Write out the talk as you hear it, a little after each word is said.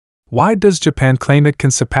Why does Japan claim it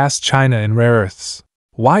can surpass China in rare earths?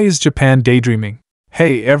 Why is Japan daydreaming?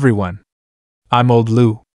 Hey everyone! I'm Old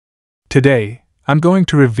Liu. Today, I'm going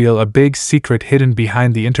to reveal a big secret hidden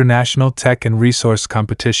behind the international tech and resource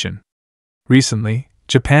competition. Recently,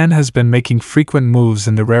 Japan has been making frequent moves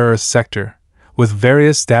in the rare earth sector, with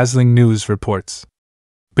various dazzling news reports.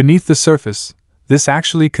 Beneath the surface, this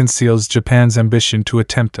actually conceals Japan's ambition to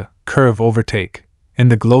attempt a curve overtake in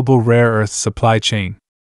the global rare earth supply chain.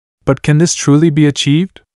 But can this truly be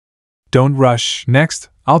achieved? Don't rush. Next,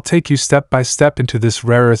 I'll take you step by step into this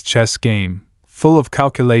rare earth chess game, full of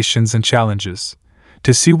calculations and challenges,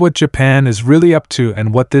 to see what Japan is really up to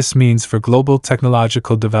and what this means for global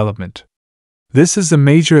technological development. This is a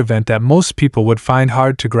major event that most people would find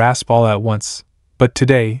hard to grasp all at once, but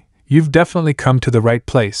today, you've definitely come to the right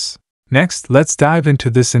place. Next, let's dive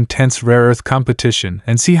into this intense rare earth competition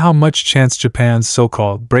and see how much chance Japan's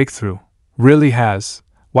so-called breakthrough really has,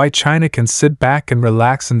 why China can sit back and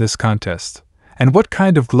relax in this contest, and what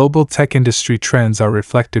kind of global tech industry trends are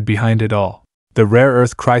reflected behind it all. The rare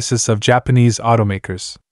earth crisis of Japanese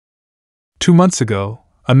automakers. 2 months ago,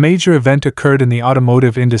 a major event occurred in the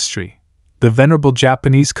automotive industry. The venerable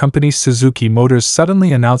Japanese company Suzuki Motors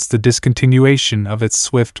suddenly announced the discontinuation of its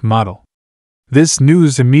Swift model. This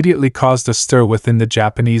news immediately caused a stir within the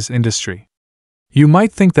Japanese industry. You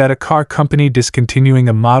might think that a car company discontinuing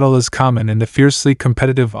a model is common in the fiercely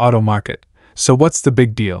competitive auto market, so what's the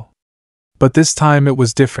big deal? But this time it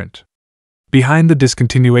was different. Behind the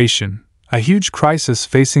discontinuation, a huge crisis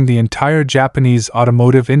facing the entire Japanese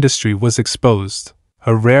automotive industry was exposed: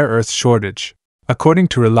 a rare earth shortage. According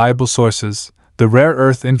to reliable sources, the rare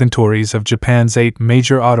earth inventories of Japan's 8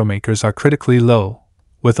 major automakers are critically low,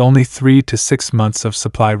 with only 3 to 6 months of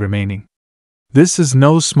supply remaining. This is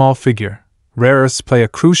no small figure. Rare earths play a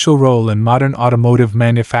crucial role in modern automotive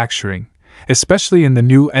manufacturing, especially in the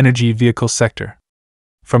new energy vehicle sector.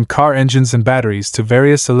 From car engines and batteries to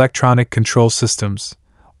various electronic control systems,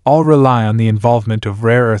 all rely on the involvement of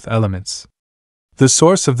rare earth elements. The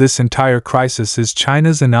source of this entire crisis is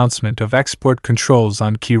China's announcement of export controls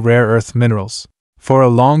on key rare earth minerals. For a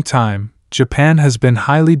long time, Japan has been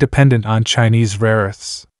highly dependent on Chinese rare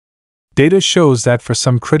earths. Data shows that for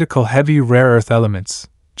some critical heavy rare earth elements,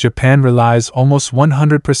 Japan relies almost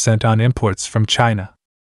 100% on imports from China.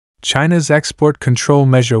 China's export control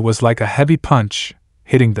measure was like a heavy punch,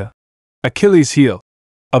 hitting the Achilles heel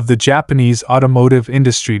of the Japanese automotive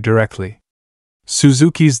industry directly.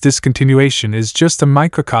 Suzuki's discontinuation is just a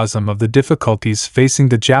microcosm of the difficulties facing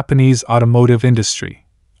the Japanese automotive industry.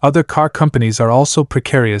 Other car companies are also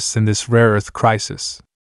precarious in this rare earth crisis.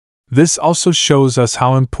 This also shows us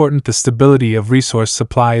how important the stability of resource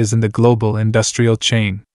supply is in the global industrial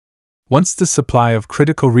chain. Once the supply of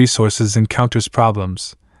critical resources encounters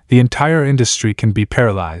problems, the entire industry can be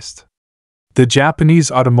paralyzed. The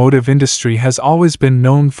Japanese automotive industry has always been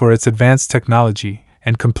known for its advanced technology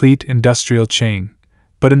and complete industrial chain,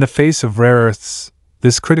 but in the face of rare earths,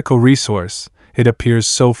 this critical resource, it appears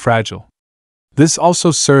so fragile. This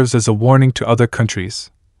also serves as a warning to other countries.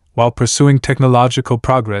 While pursuing technological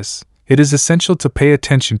progress, it is essential to pay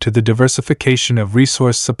attention to the diversification of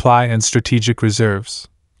resource supply and strategic reserves.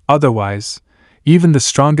 Otherwise, even the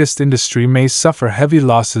strongest industry may suffer heavy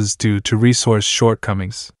losses due to resource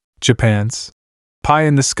shortcomings. Japan's pie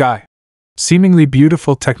in the sky. Seemingly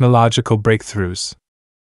beautiful technological breakthroughs.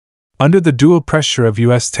 Under the dual pressure of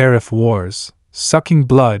U.S. tariff wars, sucking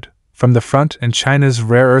blood from the front and China's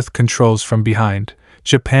rare earth controls from behind,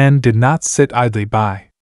 Japan did not sit idly by.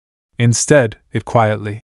 Instead, it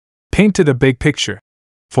quietly painted a big picture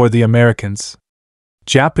for the Americans.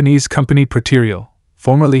 Japanese company Proterial,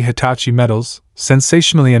 formerly Hitachi Metals,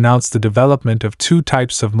 sensationally announced the development of 2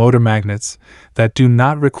 types of motor magnets that do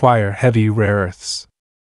not require heavy rare earths.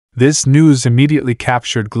 This news immediately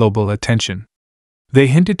captured global attention. They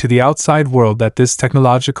hinted to the outside world that this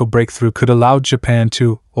technological breakthrough could allow Japan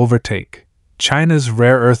to overtake China's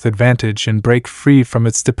rare earth advantage and break free from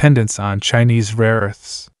its dependence on Chinese rare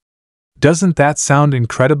earths. Doesn't that sound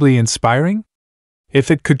incredibly inspiring?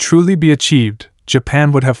 If it could truly be achieved,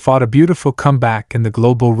 Japan would have fought a beautiful comeback in the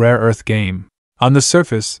global rare earth game. On the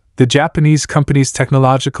surface, the Japanese company's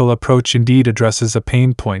technological approach indeed addresses a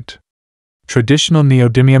pain point. Traditional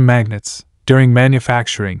neodymium magnets, during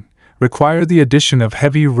manufacturing, require the addition of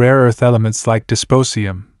heavy rare earth elements like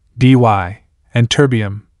dysprosium, Dy, and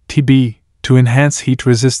terbium, Tb, to enhance heat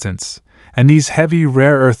resistance, and these heavy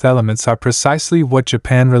rare earth elements are precisely what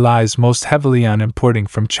Japan relies most heavily on importing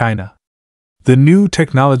from China. The new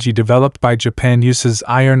technology developed by Japan uses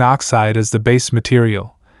iron oxide as the base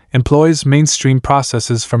material, employs mainstream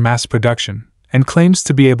processes for mass production, and claims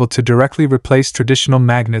to be able to directly replace traditional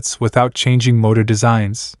magnets without changing motor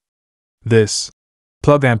designs. This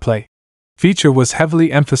plug-and-play feature was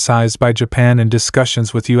heavily emphasized by Japan in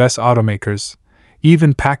discussions with US automakers,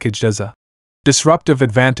 even packaged as a disruptive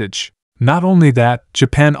advantage. Not only that,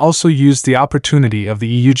 Japan also used the opportunity of the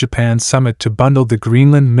EU-Japan summit to bundle the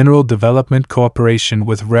Greenland Mineral Development Cooperation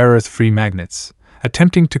with rare earth-free magnets,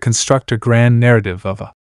 attempting to construct a grand narrative of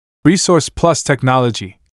a resource plus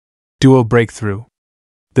technology dual breakthrough.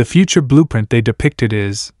 The future blueprint they depicted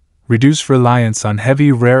is reduce reliance on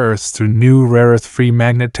heavy rare earths through new rare earth-free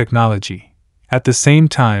magnet technology. At the same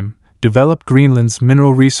time, develop Greenland's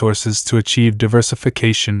mineral resources to achieve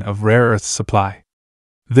diversification of rare earth supply.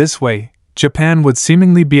 This way, Japan would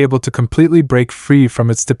seemingly be able to completely break free from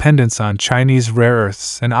its dependence on Chinese rare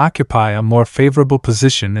earths and occupy a more favorable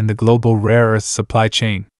position in the global rare earth supply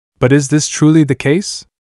chain. But is this truly the case?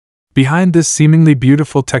 Behind this seemingly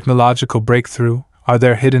beautiful technological breakthrough, are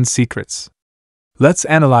there hidden secrets? Let's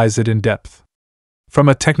analyze it in depth. From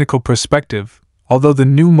a technical perspective, although the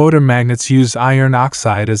new motor magnets use iron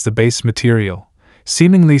oxide as the base material,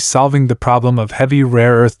 seemingly solving the problem of heavy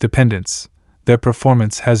rare earth dependence, their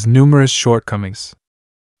performance has numerous shortcomings.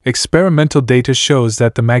 Experimental data shows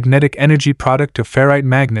that the magnetic energy product of ferrite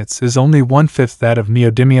magnets is only 1/5 that of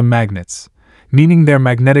neodymium magnets, meaning their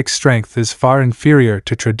magnetic strength is far inferior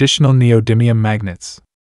to traditional neodymium magnets.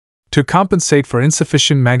 To compensate for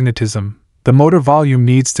insufficient magnetism, the motor volume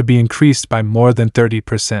needs to be increased by more than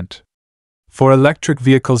 30%. For electric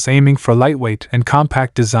vehicles aiming for lightweight and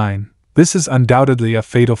compact design, this is undoubtedly a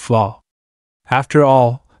fatal flaw. After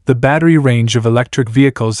all, the battery range of electric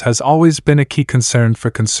vehicles has always been a key concern for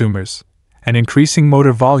consumers, and increasing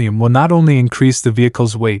motor volume will not only increase the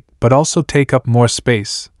vehicle's weight but also take up more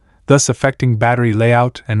space, thus affecting battery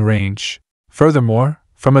layout and range. Furthermore,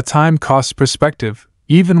 from a time-cost perspective,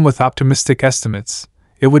 even with optimistic estimates,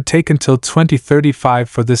 it would take until 2035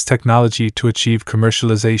 for this technology to achieve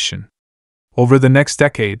commercialization. Over the next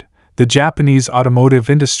decade, the Japanese automotive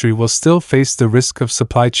industry will still face the risk of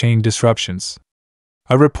supply chain disruptions.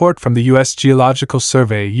 A report from the U.S. Geological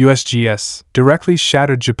Survey (USGS) directly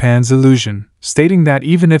shattered Japan's illusion, stating that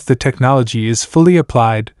even if the technology is fully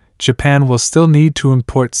applied, Japan will still need to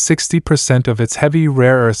import 60% of its heavy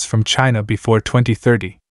rare earths from China before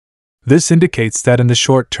 2030. This indicates that in the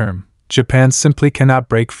short term, Japan simply cannot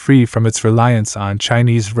break free from its reliance on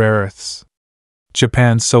Chinese rare earths.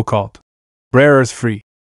 Japan's so-called rare earth free.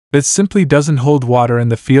 It simply doesn't hold water in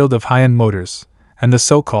the field of high-end motors, and the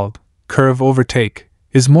so-called curve overtake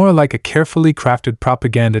is more like a carefully crafted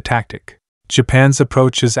propaganda tactic. Japan's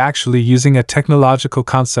approach is actually using a technological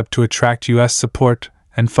concept to attract US support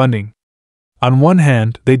and funding. On one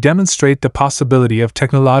hand, they demonstrate the possibility of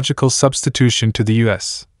technological substitution to the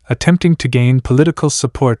US, attempting to gain political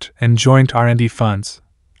support and joint R&D funds.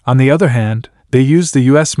 On the other hand, they use the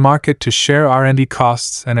US market to share R&D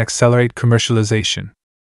costs and accelerate commercialization.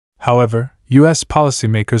 However, US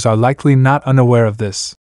policymakers are likely not unaware of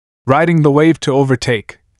this. Riding the wave to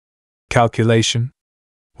overtake calculation.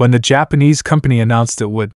 When the Japanese company announced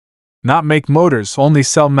it would not make motors, only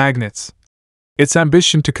sell magnets, its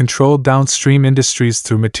ambition to control downstream industries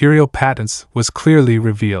through material patents was clearly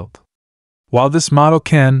revealed. While this model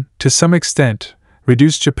can, to some extent,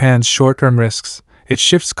 reduce Japan's short-term risks, it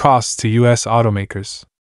shifts costs to US automakers.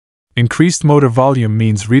 Increased motor volume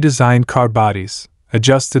means redesigned car bodies,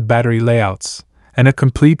 adjusted battery layouts, and a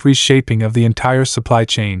complete reshaping of the entire supply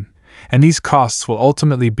chain, and these costs will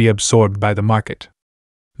ultimately be absorbed by the market.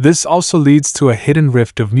 This also leads to a hidden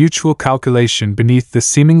rift of mutual calculation beneath the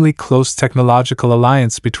seemingly close technological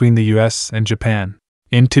alliance between the US and Japan.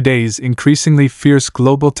 In today's increasingly fierce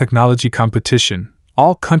global technology competition,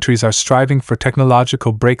 all countries are striving for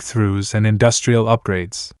technological breakthroughs and industrial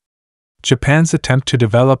upgrades. Japan's attempt to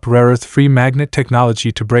develop rare earth-free magnet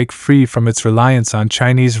technology to break free from its reliance on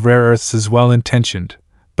Chinese rare earths is well-intentioned,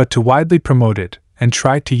 but to widely promote it and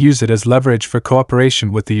try to use it as leverage for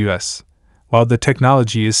cooperation with the US, while the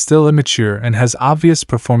technology is still immature and has obvious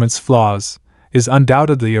performance flaws, is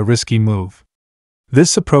undoubtedly a risky move.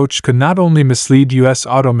 This approach could not only mislead US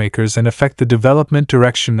automakers and affect the development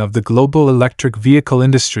direction of the global electric vehicle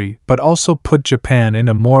industry but also put Japan in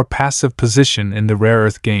a more passive position in the rare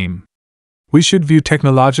earth game. We should view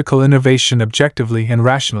technological innovation objectively and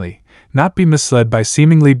rationally, not be misled by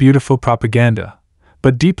seemingly beautiful propaganda,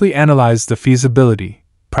 but deeply analyze the feasibility,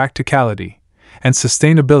 practicality, and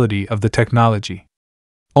sustainability of the technology.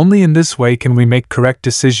 Only in this way can we make correct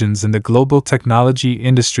decisions in the global technology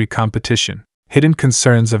industry competition. Hidden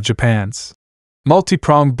concerns of Japan's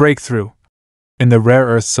multi-pronged breakthrough in the rare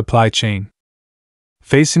earth supply chain.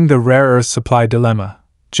 Facing the rare earth supply dilemma,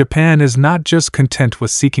 Japan is not just content with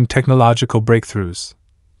seeking technological breakthroughs.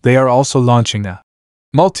 They are also launching a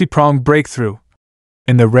multi-pronged breakthrough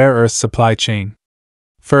in the rare earth supply chain.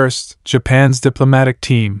 First, Japan's diplomatic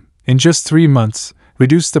team, in just 3 months,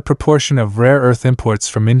 reduced the proportion of rare earth imports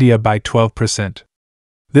from India by 12%.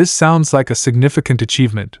 This sounds like a significant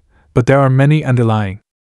achievement, but there are many underlying.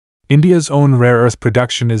 India's own rare earth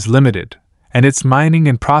production is limited, and its mining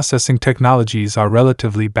and processing technologies are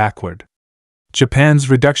relatively backward. Japan's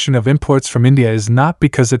reduction of imports from India is not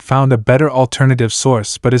because it found a better alternative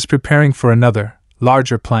source but is preparing for another,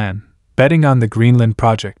 larger plan, betting on the Greenland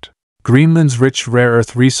project. Greenland's rich rare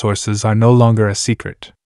earth resources are no longer a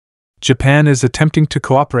secret. Japan is attempting to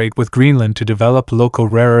cooperate with Greenland to develop local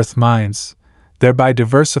rare earth mines, thereby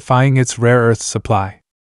diversifying its rare earth supply.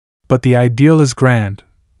 But the ideal is grand,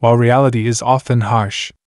 while reality is often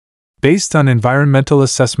harsh. Based on environmental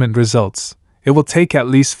assessment results, it will take at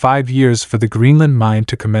least 5 years for the Greenland mine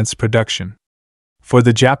to commence production. For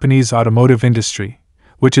the Japanese automotive industry,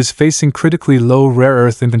 which is facing critically low rare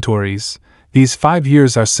earth inventories, these 5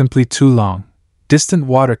 years are simply too long. Distant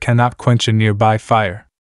water cannot quench a nearby fire.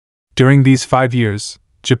 During these 5 years,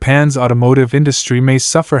 Japan's automotive industry may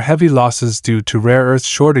suffer heavy losses due to rare earth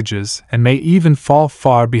shortages and may even fall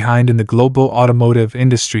far behind in the global automotive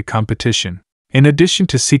industry competition. In addition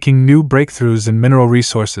to seeking new breakthroughs in mineral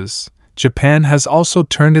resources, Japan has also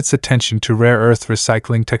turned its attention to rare earth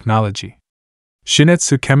recycling technology.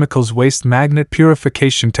 Shin-Etsu Chemical's waste magnet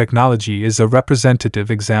purification technology is a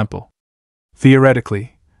representative example.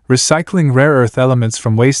 Theoretically, recycling rare earth elements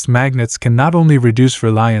from waste magnets can not only reduce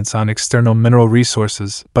reliance on external mineral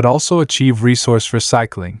resources but also achieve resource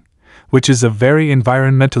recycling, which is a very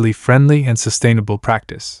environmentally friendly and sustainable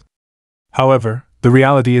practice. However, the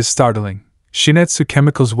reality is startling. Shin-Etsu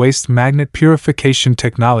Chemical's waste magnet purification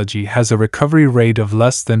technology has a recovery rate of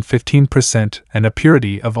less than 15% and a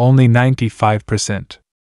purity of only 95%.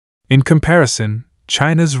 In comparison,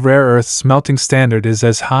 China's rare earth smelting standard is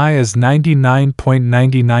as high as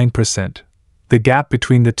 99.99%. The gap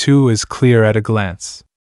between the two is clear at a glance.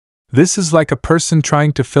 This is like a person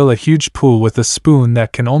trying to fill a huge pool with a spoon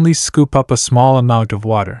that can only scoop up a small amount of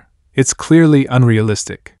water. It's clearly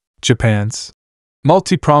unrealistic. Japan's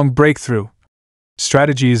multi-pronged breakthrough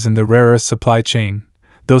strategies in the rare earth supply chain,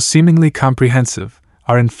 though seemingly comprehensive,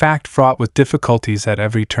 are in fact fraught with difficulties at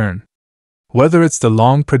every turn. Whether it's the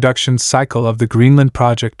long production cycle of the Greenland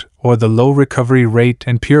project or the low recovery rate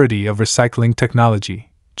and purity of recycling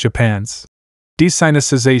technology, Japan's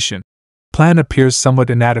desinacization plan appears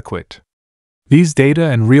somewhat inadequate. These data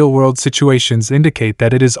and real-world situations indicate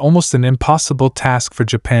that it is almost an impossible task for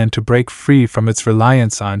Japan to break free from its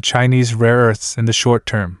reliance on Chinese rare earths in the short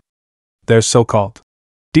term. Their so-called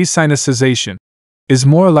desinacization is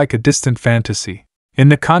more like a distant fantasy. In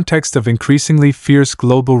the context of increasingly fierce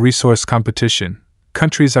global resource competition,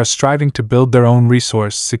 countries are striving to build their own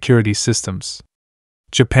resource security systems.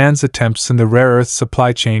 Japan's attempts in the rare earth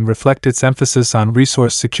supply chain reflect its emphasis on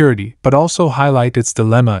resource security but also highlight its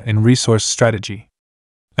dilemma in resource strategy.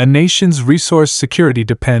 A nation's resource security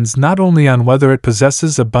depends not only on whether it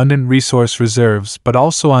possesses abundant resource reserves but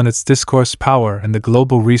also on its discourse power in the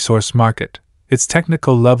global resource market, its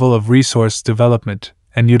technical level of resource development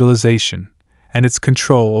and utilization, and its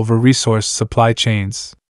control over resource supply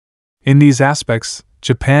chains. In these aspects,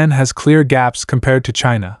 Japan has clear gaps compared to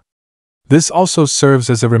China. This also serves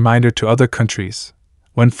as a reminder to other countries.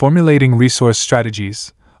 When formulating resource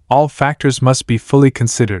strategies, all factors must be fully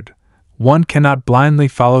considered. One cannot blindly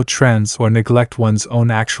follow trends or neglect one's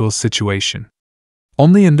own actual situation.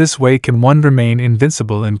 Only in this way can one remain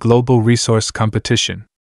invincible in global resource competition.